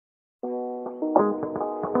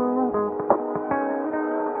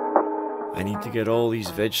I need to get all these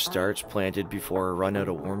veg starts planted before I run out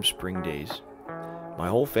of warm spring days. My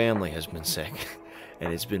whole family has been sick,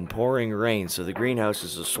 and it's been pouring rain, so the greenhouse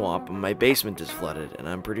is a swamp, and my basement is flooded, and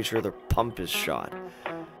I'm pretty sure the pump is shot.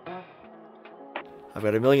 I've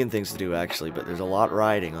got a million things to do actually, but there's a lot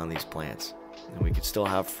riding on these plants. And we could still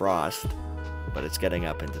have frost, but it's getting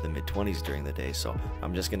up into the mid-20s during the day, so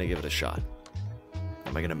I'm just going to give it a shot.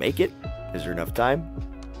 Am I going to make it? Is there enough time?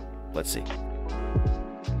 Let's see.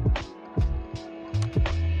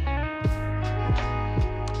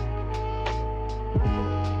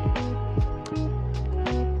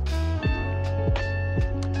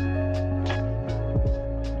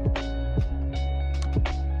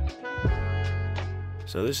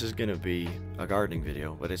 So this is going to be a gardening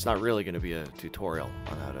video, but it's not really going to be a tutorial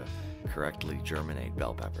on how to correctly germinate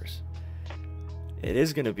bell peppers. It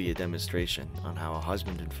is going to be a demonstration on how a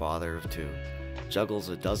husband and father of two juggles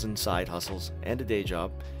a dozen side hustles and a day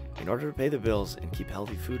job in order to pay the bills and keep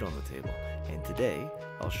healthy food on the table. And today,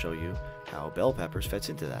 I'll show you how bell peppers fits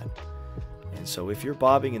into that. And so if you're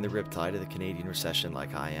bobbing in the riptide of the Canadian recession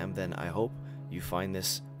like I am, then I hope you find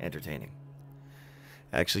this entertaining.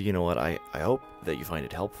 Actually, you know what? I hope that you find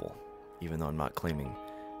it helpful, even though I'm not claiming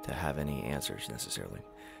to have any answers necessarily.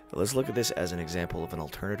 But let's look at this as an example of an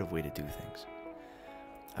alternative way to do things.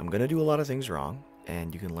 I'm going to do a lot of things wrong,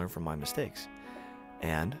 and you can learn from my mistakes.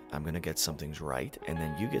 And I'm going to get some things right, and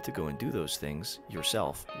then you get to go and do those things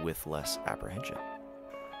yourself with less apprehension.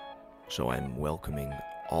 So I'm welcoming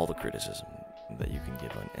all the criticism that you can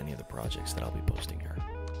give on any of the projects that I'll be posting here.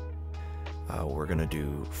 We're going to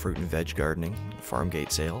do fruit and veg gardening, farm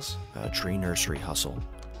gate sales, tree nursery hustle,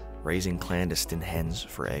 raising clandestine hens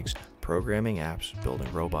for eggs, programming apps,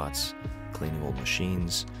 building robots, cleaning old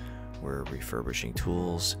machines. We're refurbishing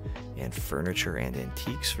tools and furniture and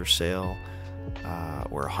antiques for sale.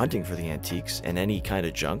 We're hunting for the antiques and any kind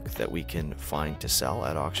of junk that we can find to sell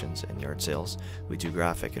at auctions and yard sales. We do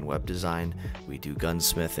graphic and web design. We do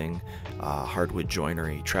gunsmithing, hardwood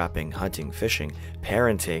joinery, trapping, hunting, fishing,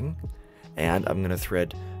 parenting. And I'm going to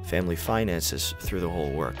thread family finances through the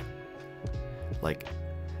whole work. Like,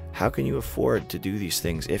 how can you afford to do these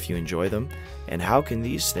things if you enjoy them? And how can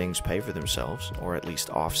these things pay for themselves, or at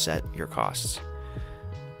least offset your costs?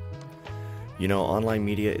 You know, online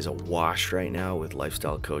media is awash right now with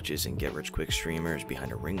lifestyle coaches and get-rich-quick streamers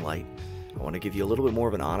behind a ring light. I want to give you a little bit more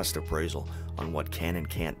of an honest appraisal on what can and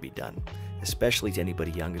can't be done, especially to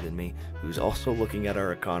anybody younger than me who's also looking at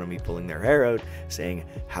our economy, pulling their hair out, saying,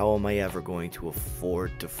 how am I ever going to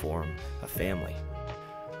afford to form a family?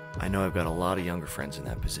 I know I've got a lot of younger friends in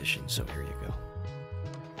that position, so here you go.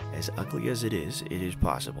 As ugly as it is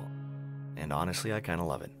possible. And honestly, I kind of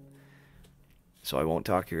love it. So I won't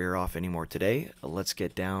talk your ear off anymore today. Let's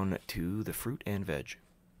get down to the fruit and veg.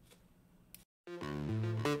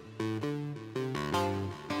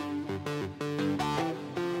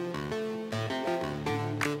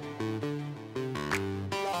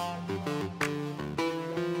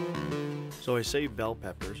 So I say bell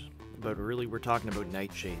peppers, but really we're talking about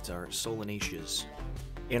nightshades, or solanaceas.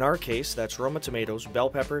 In our case, that's Roma tomatoes, bell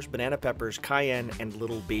peppers, banana peppers, cayenne, and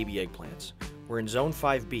little baby eggplants. We're in Zone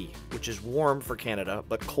 5B, which is warm for Canada,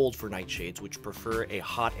 but cold for nightshades, which prefer a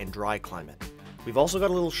hot and dry climate. We've also got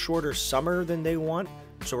a little shorter summer than they want,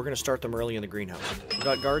 so we're going to start them early in the greenhouse. We've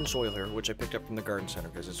got garden soil here, which I picked up from the garden center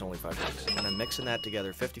because it's only $5. And I'm mixing that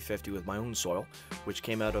together 50-50 with my own soil, which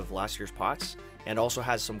came out of last year's pots, and also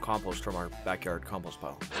has some compost from our backyard compost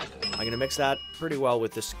pile. I'm going to mix that pretty well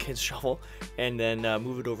with this kid's shovel, and then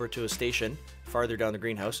move it over to a station farther down the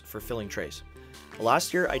greenhouse for filling trays.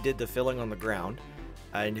 Last year I did the filling on the ground,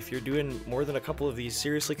 and if you're doing more than a couple of these,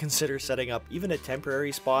 seriously consider setting up even a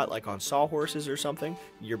temporary spot like on sawhorses or something.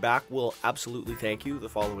 Your back will absolutely thank you the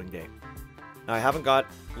following day. Now I haven't got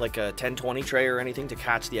like a 10-20 tray or anything to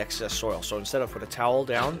catch the excess soil, so instead I've put a towel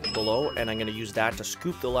down below and I'm going to use that to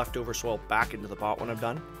scoop the leftover soil back into the pot when I'm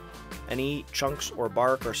done. Any chunks or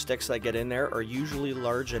bark or sticks that get in there are usually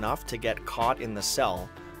large enough to get caught in the cell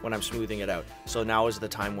when I'm smoothing it out, so now is the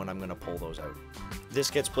time when I'm going to pull those out. This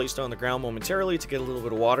gets placed on the ground momentarily to get a little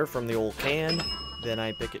bit of water from the old can. Then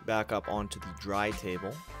I pick it back up onto the dry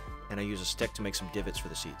table, and I use a stick to make some divots for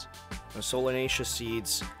the seeds. Now, solanaceous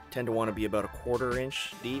seeds tend to want to be about 1/4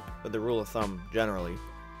 inch deep, but the rule of thumb generally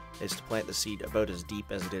is to plant the seed about as deep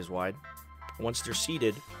as it is wide. Once they're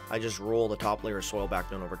seeded, I just roll the top layer of soil back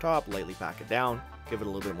down over top, lightly pack it down, give it a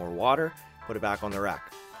little bit more water, put it back on the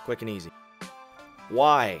rack. Quick and easy.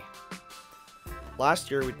 Why? Last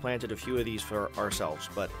year we planted a few of these for ourselves,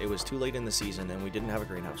 but it was too late in the season and we didn't have a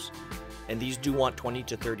greenhouse. And these do want 20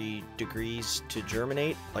 to 30 degrees to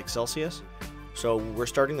germinate, like Celsius. So we're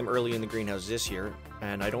starting them early in the greenhouse this year,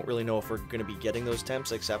 and I don't really know if we're going to be getting those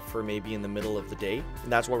temps except for maybe in the middle of the day,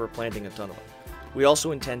 and that's why we're planting a ton of them. We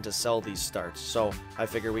also intend to sell these starts, so I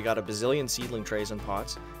figure we got a bazillion seedling trays and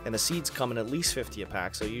pots, and the seeds come in at least 50 a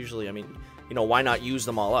pack, so usually, I mean, you know, why not use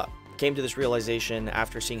them all up? Came to this realization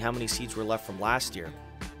after seeing how many seeds were left from last year.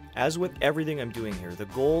 As with everything I'm doing here, the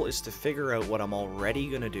goal is to figure out what I'm already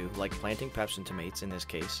going to do, like planting peps and tomatoes in this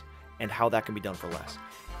case, and how that can be done for less.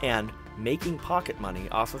 And making pocket money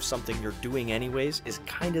off of something you're doing anyways is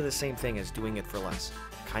kind of the same thing as doing it for less,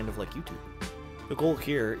 kind of like YouTube. The goal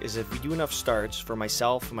here is if we do enough starts for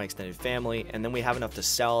myself and my extended family, and then we have enough to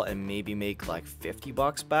sell and maybe make like 50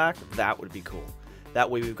 bucks back, that would be cool. That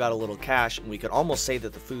way we've got a little cash and we could almost say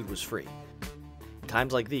that the food was free. In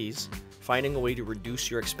times like these, finding a way to reduce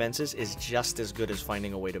your expenses is just as good as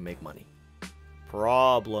finding a way to make money.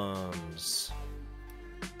 Problems.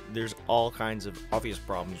 There's all kinds of obvious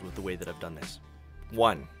problems with the way that I've done this.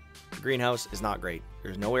 1. The greenhouse is not great.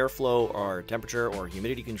 There's no airflow or temperature or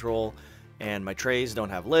humidity control, and my trays don't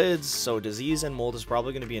have lids, so disease and mold is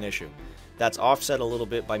probably going to be an issue. That's offset a little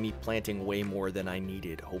bit by me planting way more than I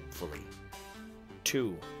needed, hopefully.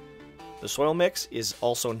 2. The soil mix is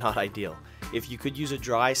also not ideal. If you could use a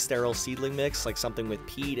dry, sterile seedling mix, like something with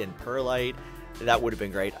peat and perlite, that would have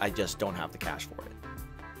been great. I just don't have the cash for it.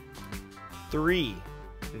 3.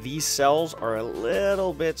 These cells are a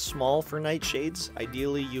little bit small for nightshades.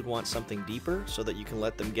 Ideally, you'd want something deeper so that you can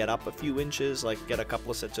let them get up a few inches, like get a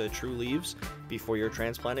couple of sets of true leaves before you're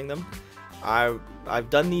transplanting them. I've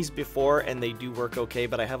done these before and they do work okay,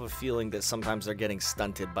 but I have a feeling that sometimes they're getting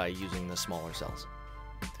stunted by using the smaller cells.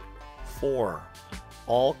 4.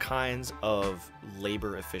 All kinds of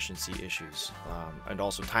labor efficiency issues and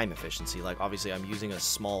also time efficiency. Like obviously I'm using a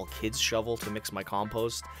small kid's shovel to mix my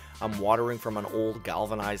compost. I'm watering from an old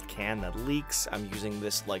galvanized can that leaks. I'm using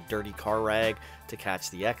this like dirty car rag to catch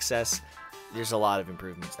the excess. There's a lot of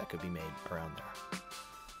improvements that could be made around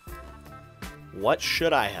there. What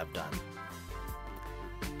should I have done?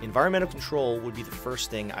 Environmental control would be the first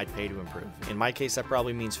thing I'd pay to improve. In my case, that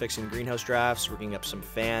probably means fixing greenhouse drafts, rigging up some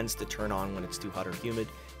fans to turn on when it's too hot or humid,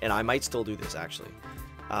 and I might still do this actually.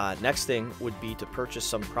 Next thing would be to purchase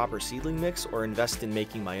some proper seedling mix or invest in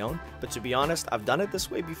making my own, but to be honest, I've done it this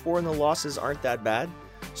way before and the losses aren't that bad,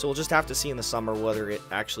 so we'll just have to see in the summer whether it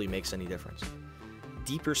actually makes any difference.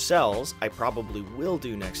 Deeper cells I probably will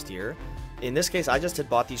do next year. In this case, I just had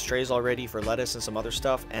bought these trays already for lettuce and some other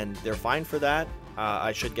stuff, and they're fine for that.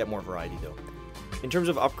 I should get more variety though. In terms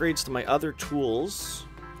of upgrades to my other tools,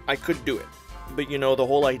 I could do it. But you know, the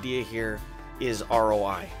whole idea here is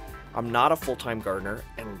ROI. I'm not a full-time gardener,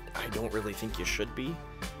 and I don't really think you should be.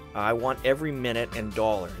 I want every minute and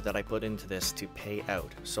dollar that I put into this to pay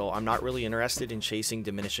out, so I'm not really interested in chasing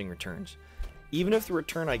diminishing returns. Even if the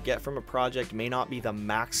return I get from a project may not be the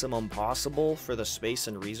maximum possible for the space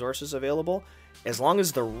and resources available, as long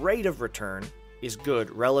as the rate of return is good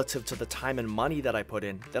relative to the time and money that I put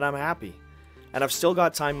in, then I'm happy. And I've still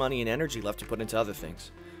got time, money, and energy left to put into other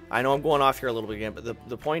things. I know I'm going off here a little bit again, but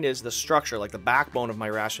the point is the structure, like the backbone of my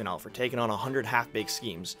rationale for taking on 100 half-baked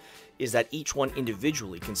schemes, is that each one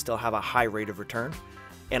individually can still have a high rate of return,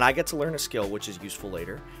 and I get to learn a skill which is useful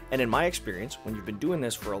later. And in my experience, when you've been doing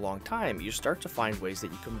this for a long time, you start to find ways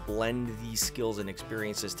that you can blend these skills and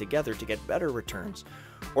experiences together to get better returns,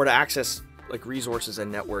 or to access like resources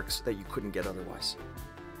and networks that you couldn't get otherwise.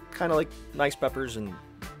 Kind of like nice peppers and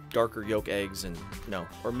darker yolk eggs and, you know,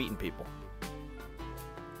 or meeting people.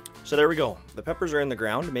 So there we go. The peppers are in the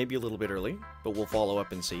ground, maybe a little bit early, but we'll follow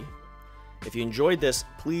up and see. If you enjoyed this,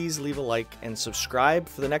 please leave a like and subscribe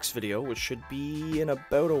for the next video, which should be in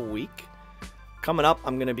about a week. Coming up,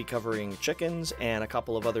 I'm going to be covering chickens and a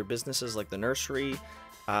couple of other businesses like the nursery,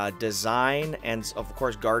 design, and of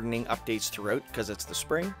course gardening updates throughout because it's the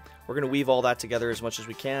spring. We're going to weave all that together as much as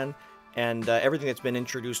we can, and everything that's been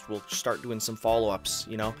introduced, we'll start doing some follow-ups,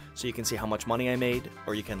 you know, so you can see how much money I made,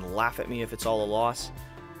 or you can laugh at me if it's all a loss.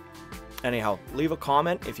 Anyhow, leave a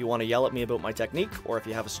comment if you want to yell at me about my technique, or if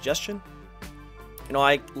you have a suggestion. You know,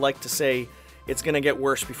 I like to say it's going to get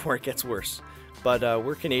worse before it gets worse, but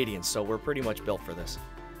we're Canadians, so we're pretty much built for this.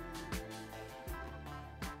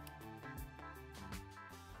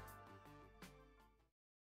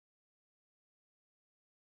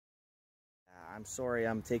 I'm sorry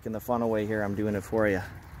I'm taking the fun away here. I'm doing it for you.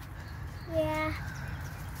 Yeah.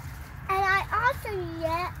 And I also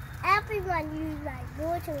let everyone use my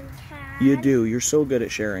watering can. You do. You're so good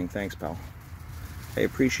at sharing. Thanks, pal. I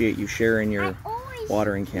appreciate you sharing your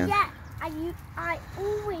watering can. Yeah, I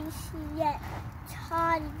always let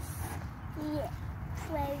Charlie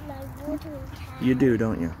play my watering can. You do,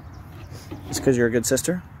 don't you? It's because you're a good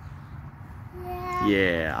sister? Yeah.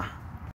 Yeah.